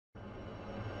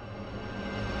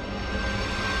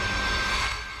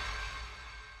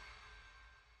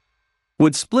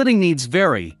Wood splitting needs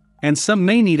vary, and some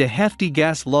may need a hefty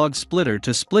gas log splitter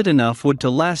to split enough wood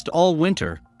to last all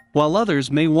winter, while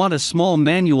others may want a small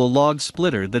manual log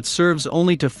splitter that serves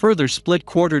only to further split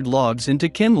quartered logs into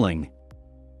kindling.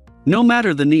 No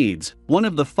matter the needs, one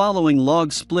of the following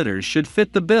log splitters should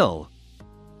fit the bill.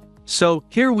 So,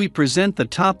 here we present the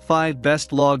top 5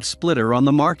 best log splitter on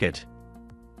the market.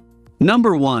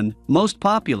 Number 1, most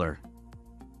popular.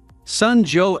 Sun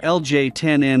Joe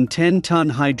LJ10M 10-ton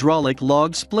hydraulic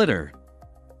log splitter.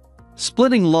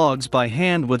 Splitting logs by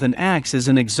hand with an axe is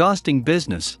an exhausting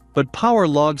business, but power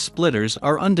log splitters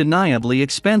are undeniably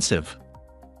expensive.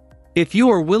 If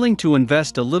you are willing to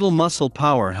invest a little muscle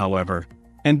power, however,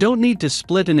 and don't need to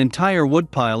split an entire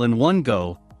woodpile in one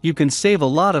go, you can save a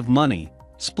lot of money,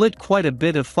 split quite a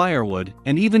bit of firewood,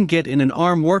 and even get in an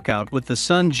arm workout with the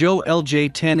Sun Joe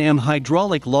LJ10M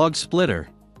hydraulic log splitter.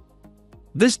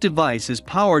 This device is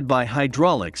powered by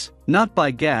hydraulics, not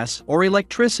by gas or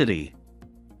electricity.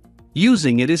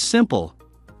 Using it is simple.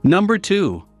 Number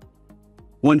 2.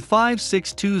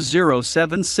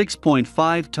 156207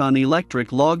 6.5-ton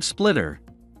electric log splitter.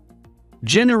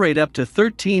 Generate up to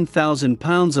 13,000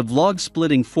 pounds of log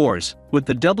splitting force with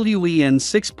the WEN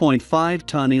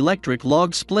 6.5-ton electric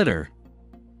log splitter.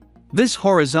 This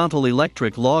horizontal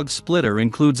electric log splitter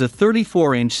includes a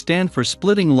 34-inch stand for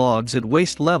splitting logs at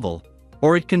waist level,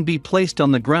 or it can be placed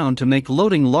on the ground to make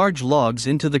loading large logs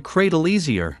into the cradle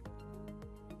easier.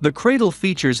 The cradle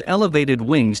features elevated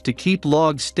wings to keep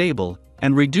logs stable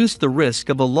and reduce the risk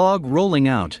of a log rolling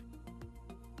out.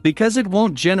 Because it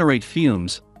won't generate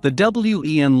fumes, the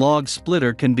WEN log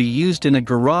splitter can be used in a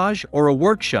garage or a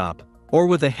workshop, or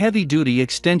with a heavy-duty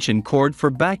extension cord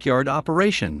for backyard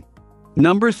operation.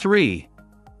 Number 3.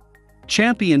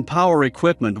 Champion Power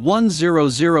Equipment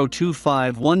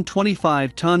 10025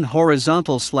 125-ton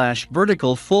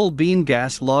horizontal/vertical full beam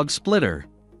gas log splitter.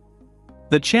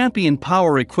 The Champion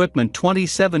Power Equipment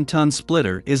 27-ton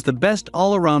splitter is the best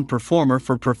all-around performer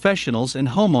for professionals and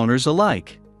homeowners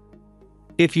alike.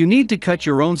 If you need to cut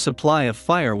your own supply of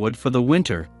firewood for the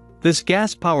winter, this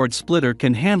gas-powered splitter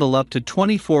can handle up to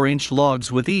 24-inch logs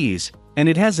with ease, and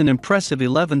it has an impressive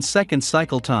 11-second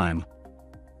cycle time.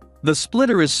 The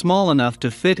splitter is small enough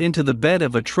to fit into the bed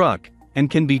of a truck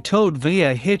and can be towed via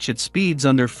a hitch at speeds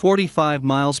under 45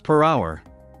 miles per hour.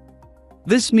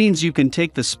 This means you can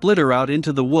take the splitter out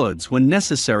into the woods when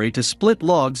necessary to split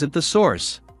logs at the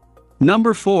source.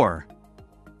 Number 4.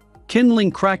 Kindling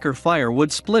Cracker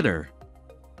Firewood Splitter.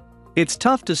 It's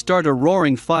tough to start a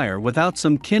roaring fire without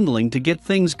some kindling to get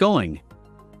things going.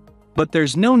 But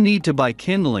there's no need to buy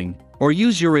kindling or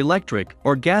use your electric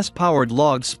or gas-powered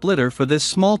log splitter for this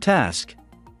small task.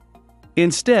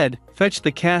 Instead, fetch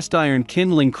the cast iron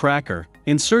kindling cracker,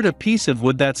 insert a piece of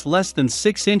wood that's less than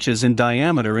 6 inches in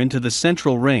diameter into the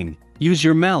central ring, use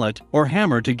your mallet or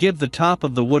hammer to give the top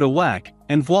of the wood a whack,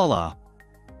 and voila!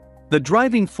 The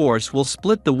driving force will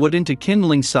split the wood into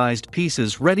kindling-sized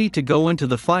pieces ready to go into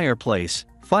the fireplace,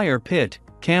 fire pit,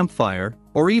 campfire,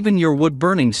 or even your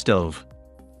wood-burning stove.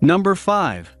 Number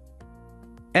 5.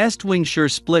 Estwing Sure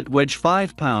Split Wedge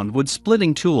 5-pound wood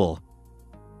splitting tool.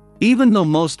 Even though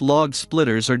most log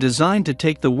splitters are designed to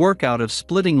take the work out of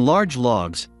splitting large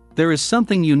logs, there is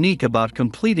something unique about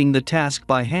completing the task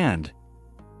by hand.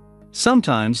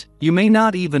 Sometimes, you may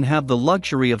not even have the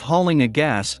luxury of hauling a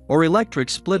gas or electric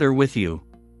splitter with you.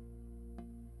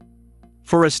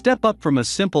 For a step up from a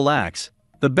simple axe,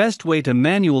 the best way to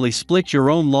manually split your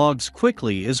own logs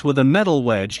quickly is with a metal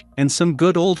wedge and some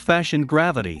good old-fashioned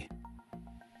gravity.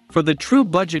 For the true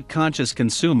budget-conscious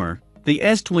consumer, the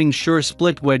Estwing Sure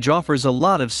Split Wedge offers a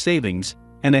lot of savings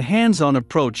and a hands-on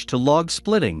approach to log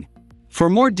splitting. For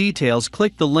more details,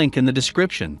 click the link in the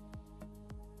description.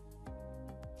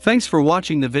 Thanks for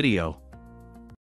watching the video.